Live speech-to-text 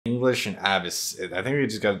English and Abbasid. I think we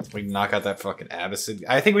just got to knock out that fucking Abbasid.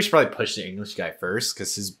 I think we should probably push the English guy first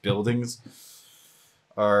because his buildings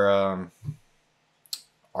are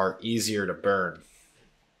easier to burn.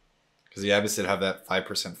 Because the Abbasid have that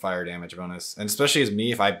 5% fire damage bonus, and especially as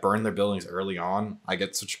me, if I burn their buildings early on, I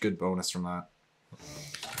get such a good bonus from that.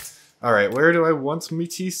 All right, where do I want me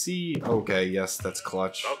TC? Okay, yes, that's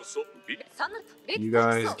clutch. You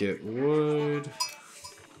guys get wood.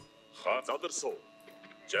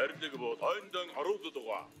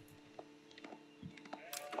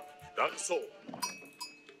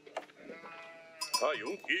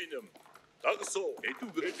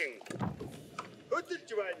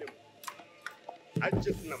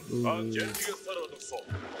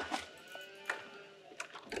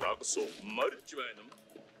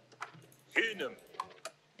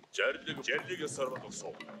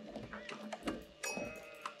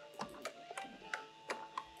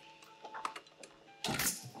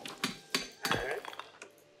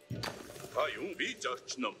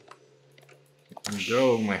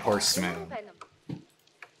 Go, my horseman.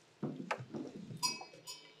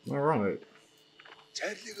 All right.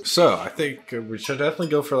 So I think we should definitely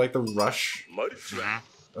go for like the rush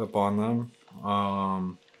up on them.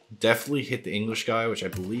 Definitely hit the English guy, which I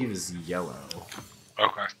believe is yellow.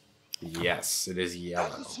 Okay. Yes, it is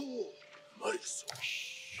yellow.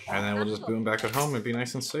 And then we'll just boom back at home and be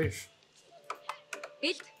nice and safe.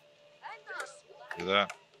 Do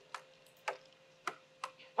that.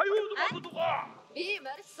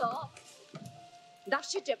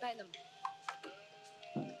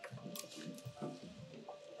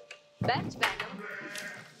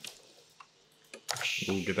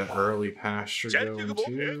 We'll get that early pasture going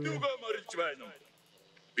too.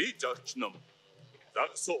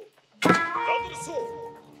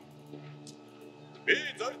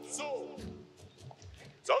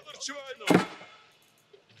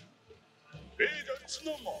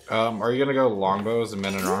 Are you gonna go longbows and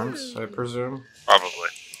men at arms? I presume. Probably.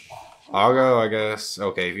 I'll go, I guess.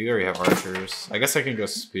 Okay, if you already have archers, I guess I can go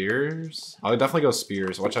spears. I'll definitely go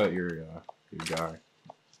spears. Watch out your guy.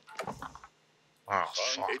 Oh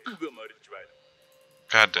fuck!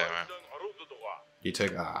 God damn it! You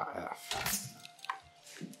took F.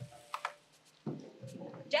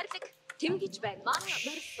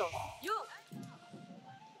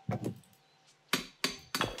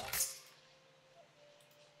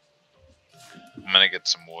 I'm gonna get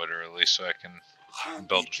some wood early so I can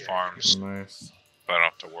build farms. Nice. But I don't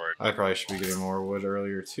have to worry. I probably should be getting more wood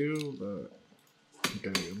earlier too, but I'm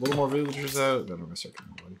gonna get a little more villagers out, then I'm gonna start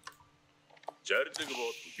getting wood.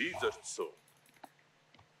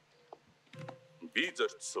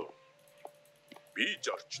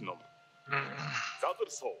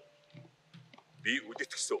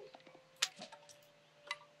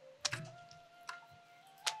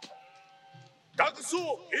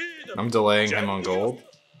 I'm delaying him on gold.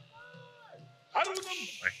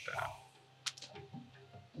 Like that.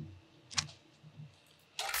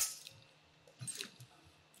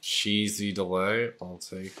 Cheesy delay. I'll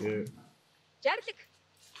take it.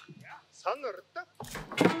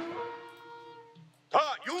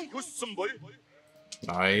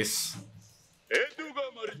 Nice.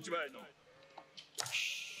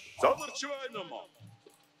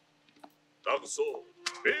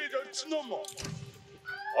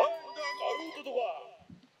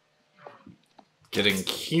 Getting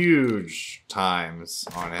huge times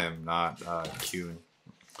on him, not queuing.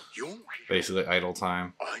 Basically idle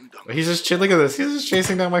time. But he's just look at this. He's just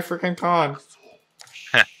chasing down my freaking pawn.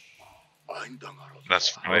 That's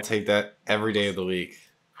fine. I'll take that every day of the week.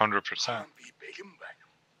 100%.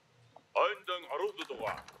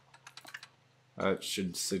 That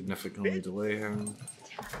should significantly delay him.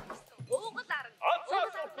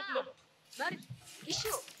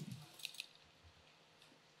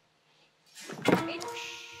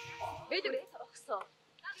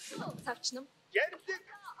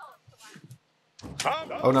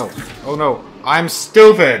 Oh no. Oh no. I'm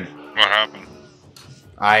stupid. What happened?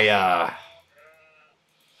 I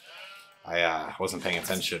wasn't paying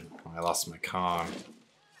attention. I lost my con.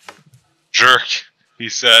 Jerk, he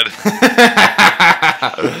said.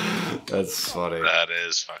 That's funny. That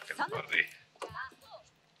is fucking funny.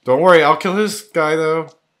 Don't worry, I'll kill this guy though.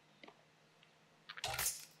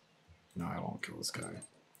 No, I won't kill this guy.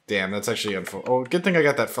 Damn, that's actually unfortunate. Oh, good thing I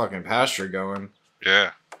got that fucking pasture going.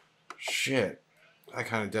 Yeah. Shit. I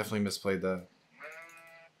kind of definitely misplayed that.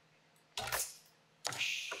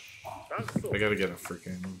 I gotta get a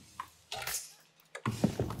freaking...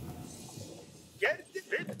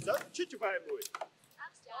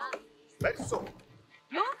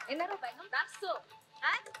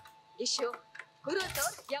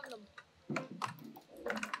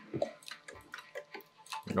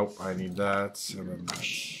 Nope, I need that. And then that.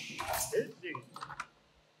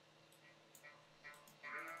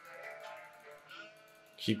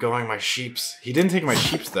 Keep going, my sheeps. He didn't take my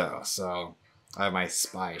sheeps though, so I have my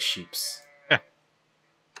spy sheeps. They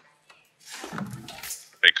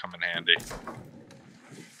come in handy.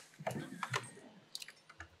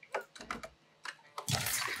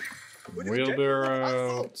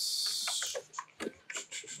 Wheelbarrow.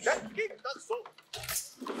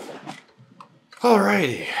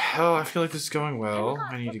 Alrighty. Oh, I feel like this is going well.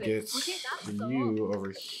 I need to get you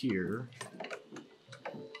over here.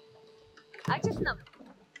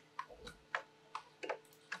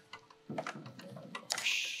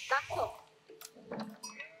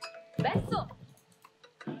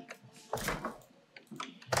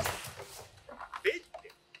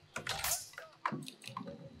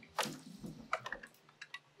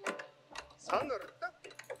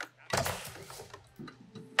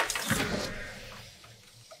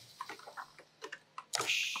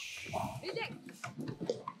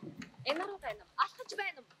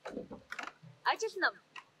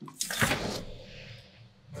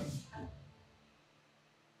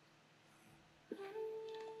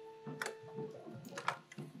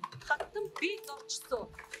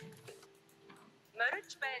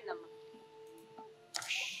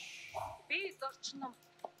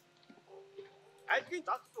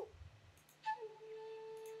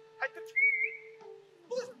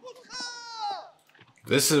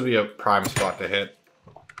 This would be a prime spot to hit.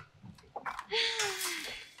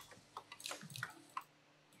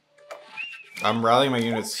 I'm rallying my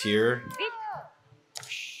units here.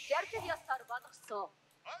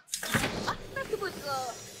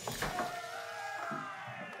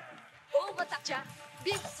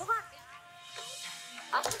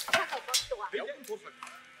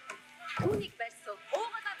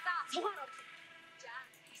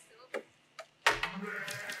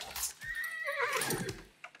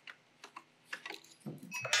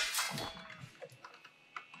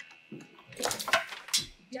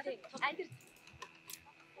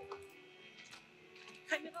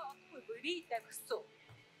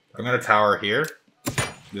 I'm gonna tower here.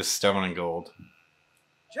 This stone and gold.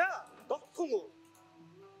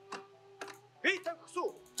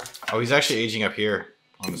 Oh, he's actually aging up here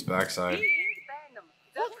on this backside.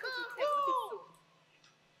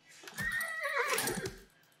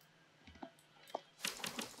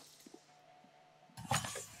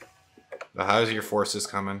 How's your forces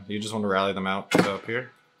coming? You just want to rally them out to up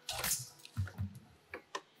here?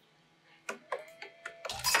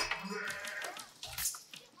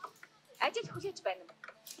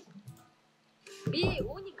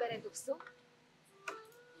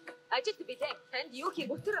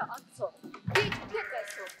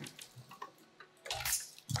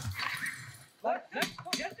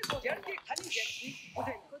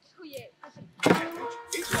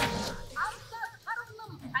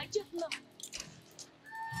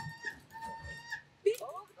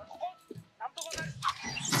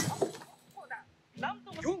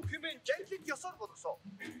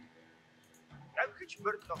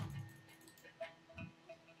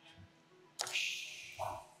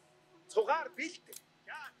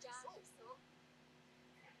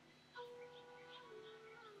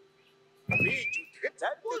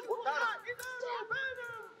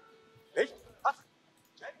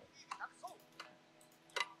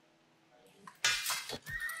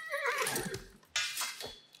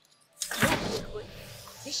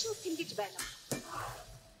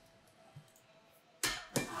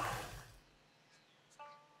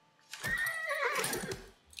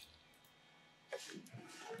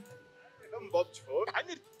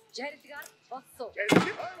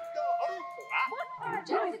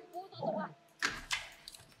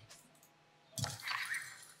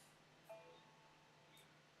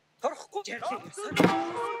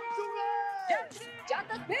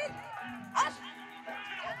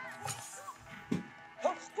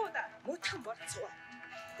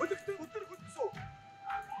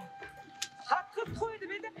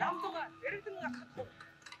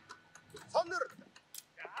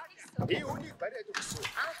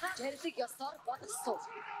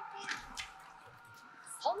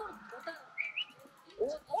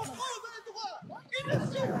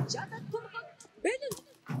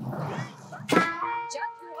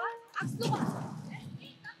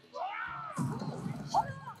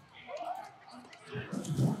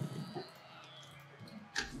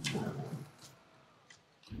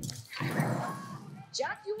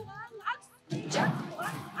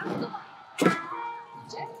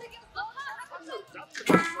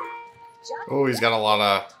 Oh, he's got a lot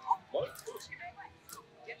of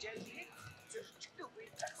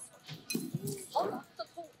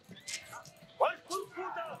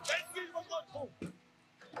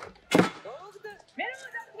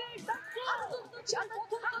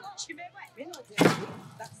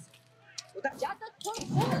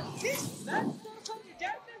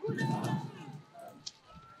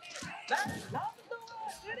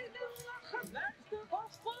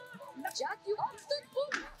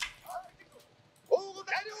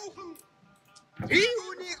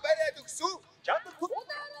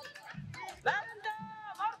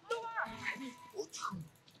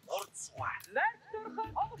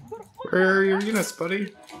Where are your units,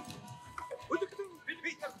 buddy?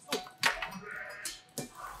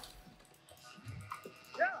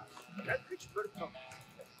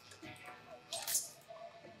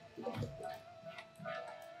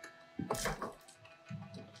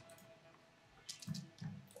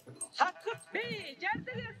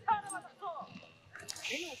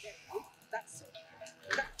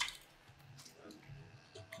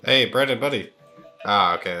 Hey, Brendan, buddy.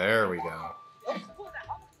 Ah, okay, there we go.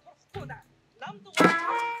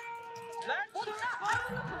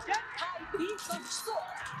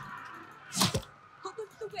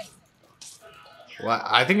 What?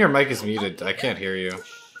 I think your mic is muted. I can't hear you. Can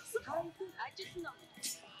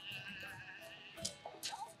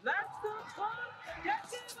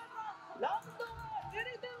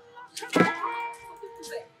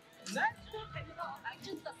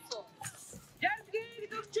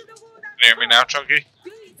you hear me now, Chunky?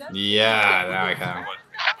 Yeah, now I can. What'd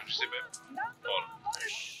you say, babe?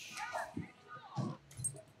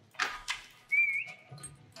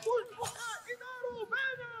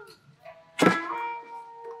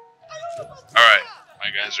 Alright, my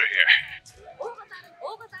guys are here.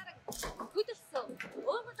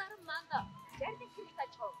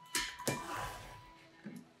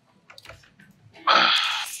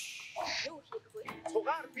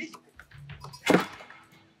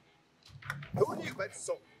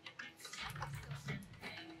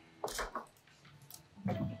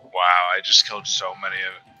 Wow, I just killed so many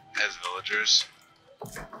of his villagers.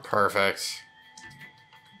 Perfect.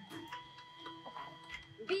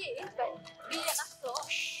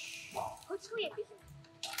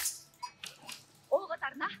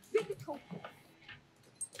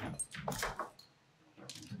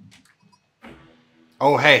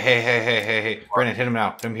 Oh, hey. Brennan, hit him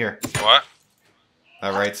now. Hit him here. What?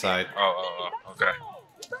 That right side. Oh, okay.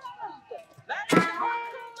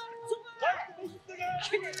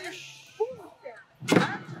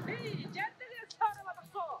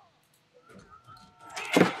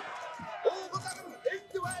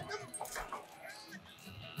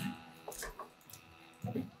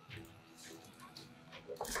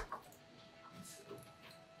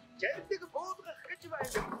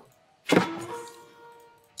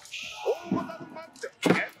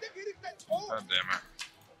 God damn it.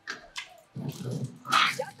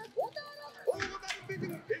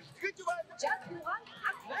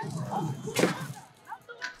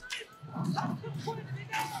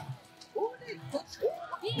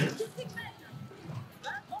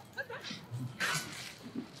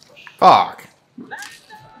 Fuck.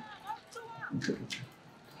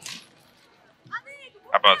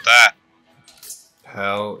 How about that?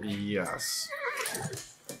 Hell yes.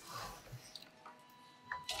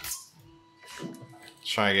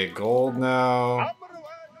 Trying to get gold now.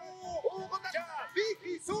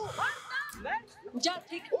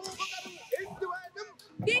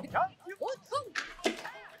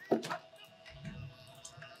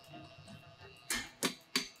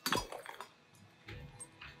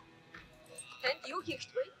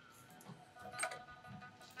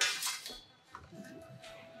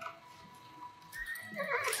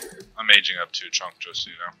 I'm aging up too, Chunk, just so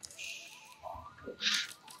you know.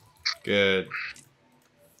 Good.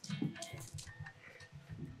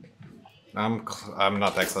 I'm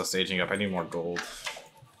not that close to aging up. I need more gold.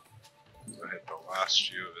 I hit the last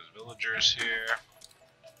few of his villagers here.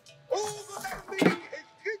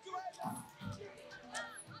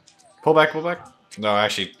 Pull back. No,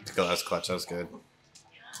 actually, that was clutch. That was good.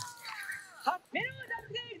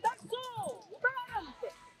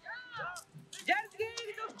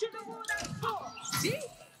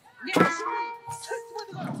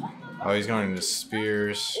 Oh, he's going into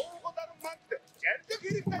spears.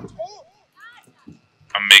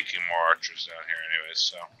 I'm making more archers down here anyways,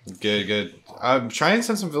 so. Good. I'm trying to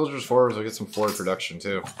send some villagers forward so we get some forward production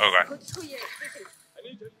too. Okay.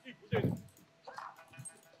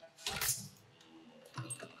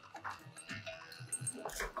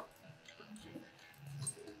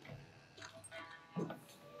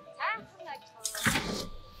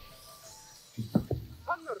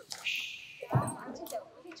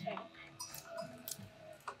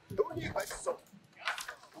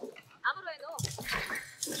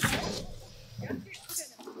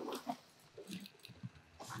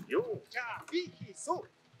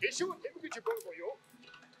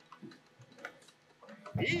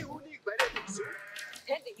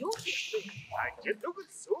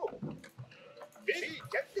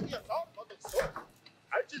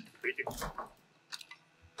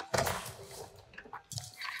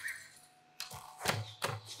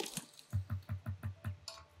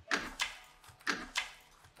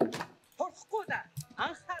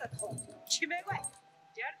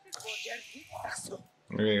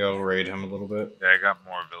 I'm gonna go raid him a little bit. Yeah, I got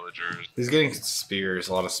more villagers. He's getting spears,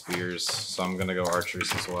 a lot of spears, so I'm gonna go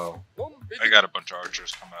archers as well. I got a bunch of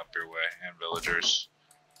archers coming up your way and villagers.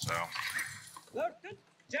 So.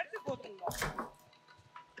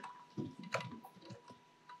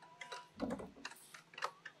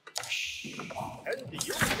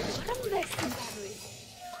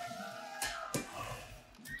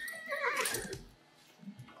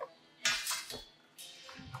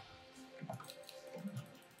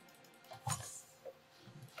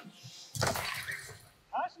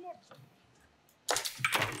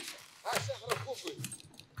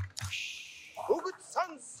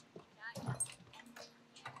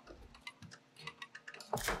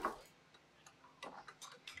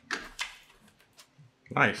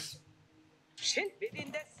 Nice.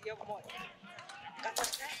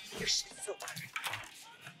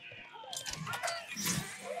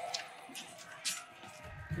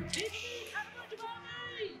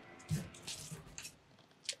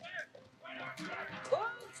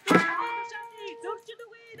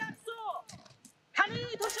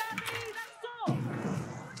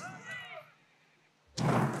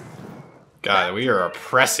 God, we are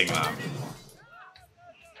oppressing them.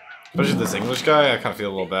 Especially this English guy, I kind of feel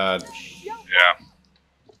a little bad. Yeah.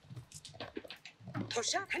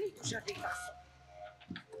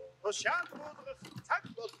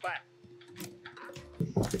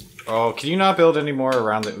 Oh, can you not build any more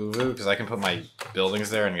around the Uvu? Because I can put my buildings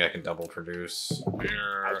there and I can double produce.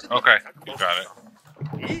 Here. Okay, you got it.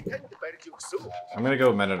 I'm gonna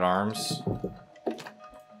go men at arms.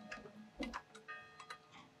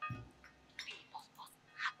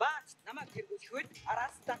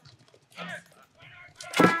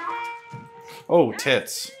 Oh,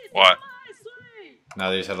 tits. What? Now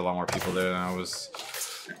they just had a lot more people there than I was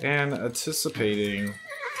anticipating.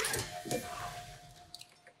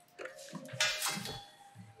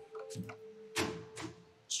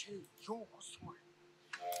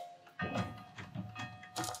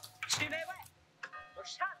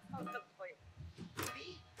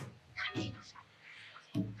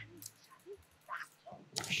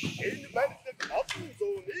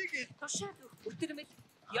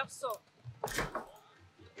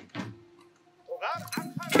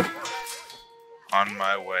 On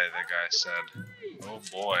my way, the guy said. Oh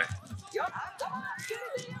boy.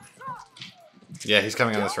 Yeah, he's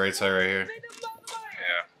coming on this right side right here.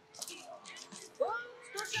 Yeah.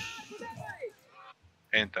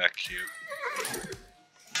 Ain't that cute?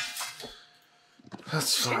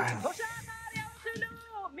 That's fine.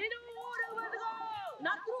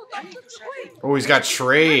 Oh, he's got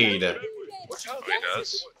trade. Oh, he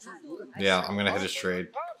does? Yeah, I'm gonna hit his trade.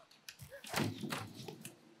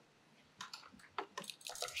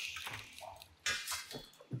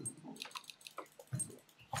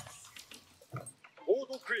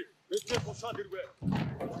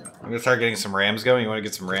 I'm gonna start getting some rams going. You wanna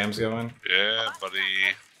get some rams going? Yeah, buddy.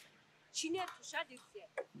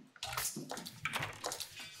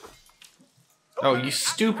 Oh, you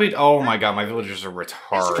stupid. Oh my god, my villagers are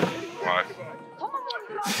retarded. What?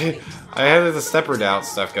 I had the stepper doubt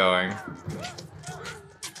stuff going.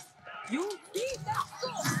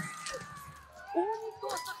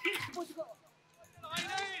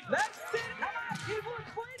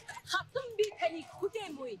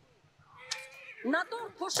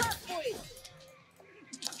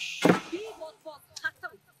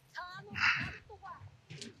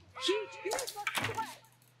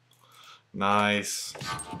 Nice.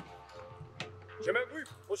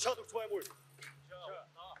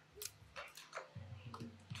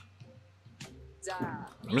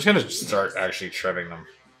 I'm just gonna start actually trimming them.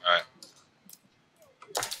 Alright.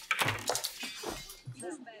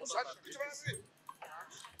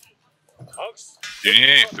 Do you need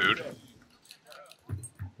any food?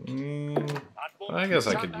 I guess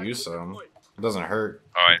I could use some. It doesn't hurt.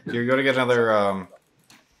 Alright. You're gonna get another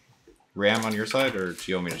ram on your side, or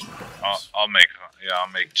do you want me to just make rams? I'll make, yeah, I'll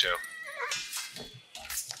make two.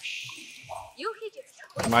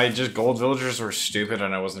 My just gold villagers were stupid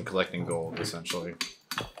and I wasn't collecting gold, essentially.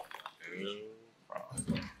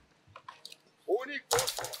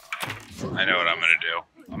 I know what I'm gonna do.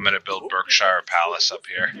 I'm gonna build Berkshire Palace up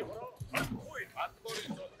here.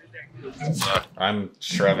 I'm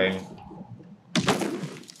shreving.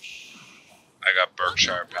 I got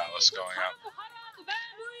Berkshire Palace going up.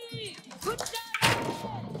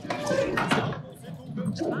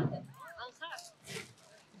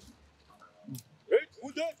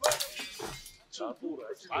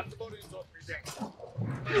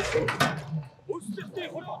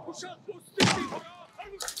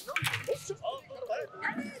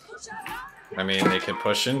 I mean, they can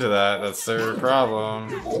push into that. That's their problem.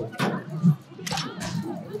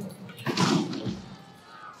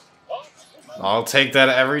 I'll take that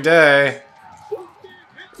every day.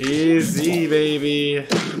 Easy, baby.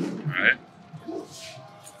 Alright.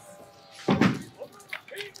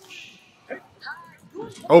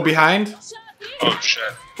 Oh, behind? Oh shit.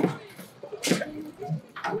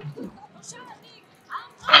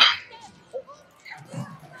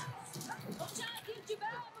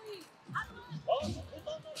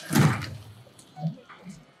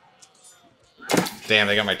 Damn,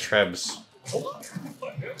 they got my trebs.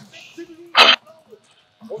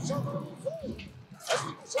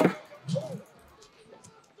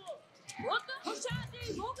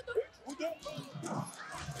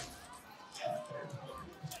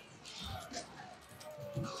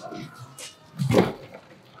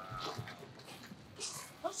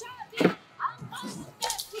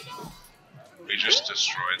 We just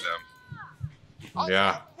destroyed them.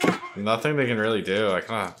 Yeah. Nothing they can really do. I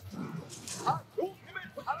kind of...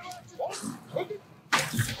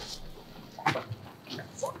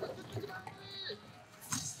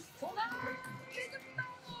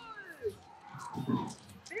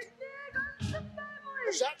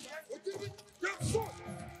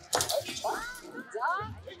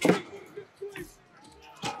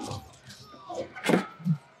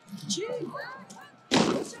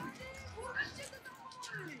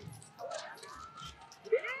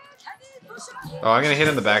 Oh, I'm gonna hit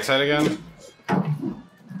in the backside again? You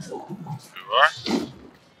are?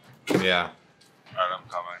 Yeah. Alright, I'm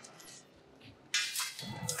coming.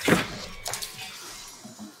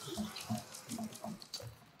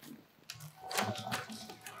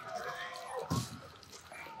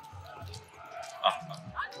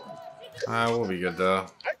 We'll be good though.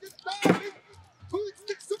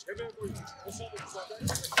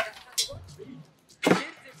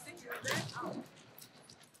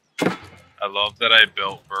 I love that I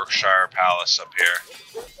built Berkshire Palace up here.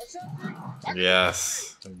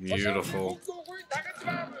 Yes. Beautiful.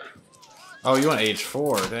 Oh, you want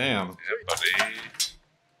H4? Damn. Yeah, buddy.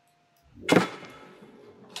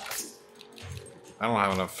 I don't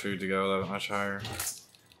have enough food to go that much higher.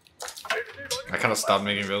 I kind of stopped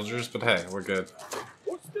making villagers, but hey, we're good.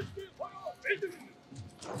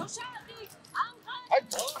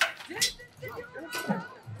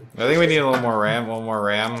 I think we need a little more ram. One more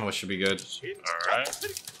ram, which should be good. Alright.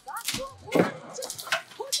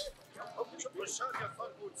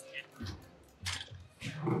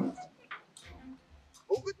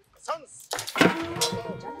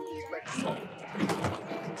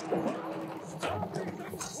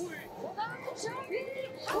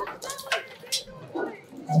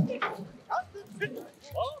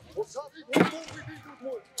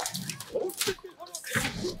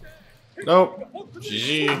 Nope.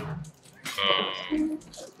 GG.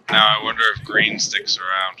 Now I wonder if green sticks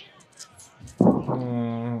around.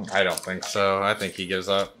 I don't think so. I think he gives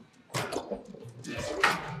up.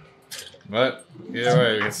 But either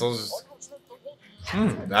way, we can still just...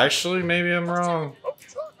 actually, maybe I'm wrong.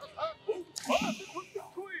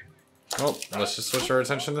 Oh, let's just switch our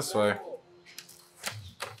attention this way.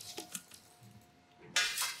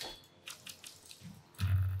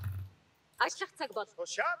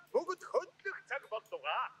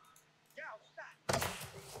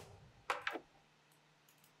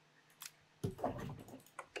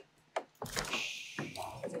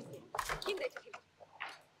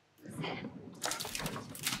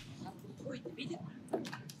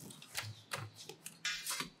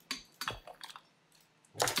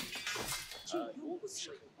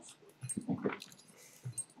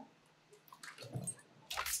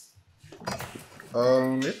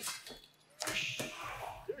 Yep.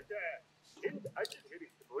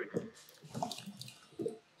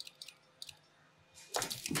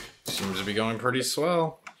 Seems to be going pretty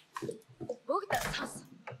swell.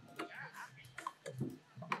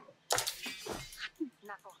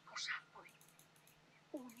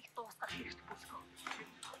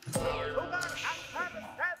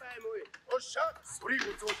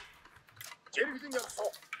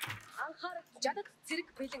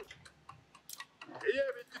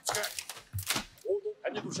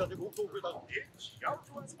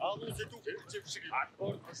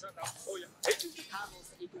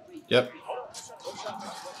 Yep.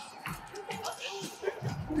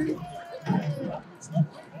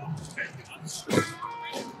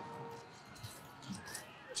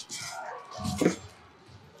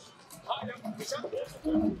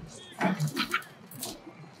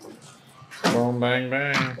 Boom, bang,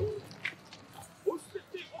 bang.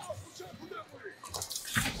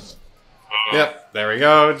 Yep, there we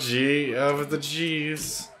go. G of the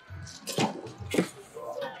G's.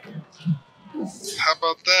 How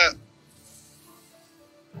about that?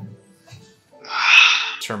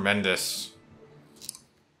 Tremendous.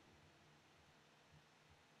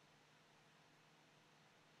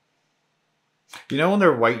 You know when there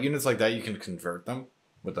are white units like that, you can convert them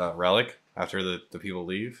with a relic after the people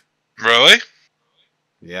leave? Really?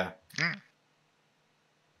 Yeah.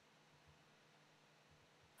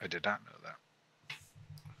 I did not know that.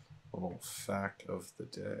 Little fact of the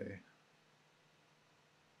day.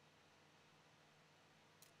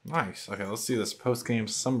 Nice. Okay, let's see this post-game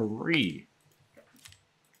summary.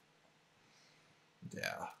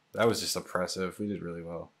 Yeah, that was just oppressive. We did really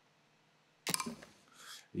well.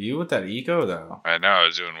 You with that eco, though. I know, I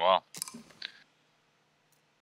was doing well.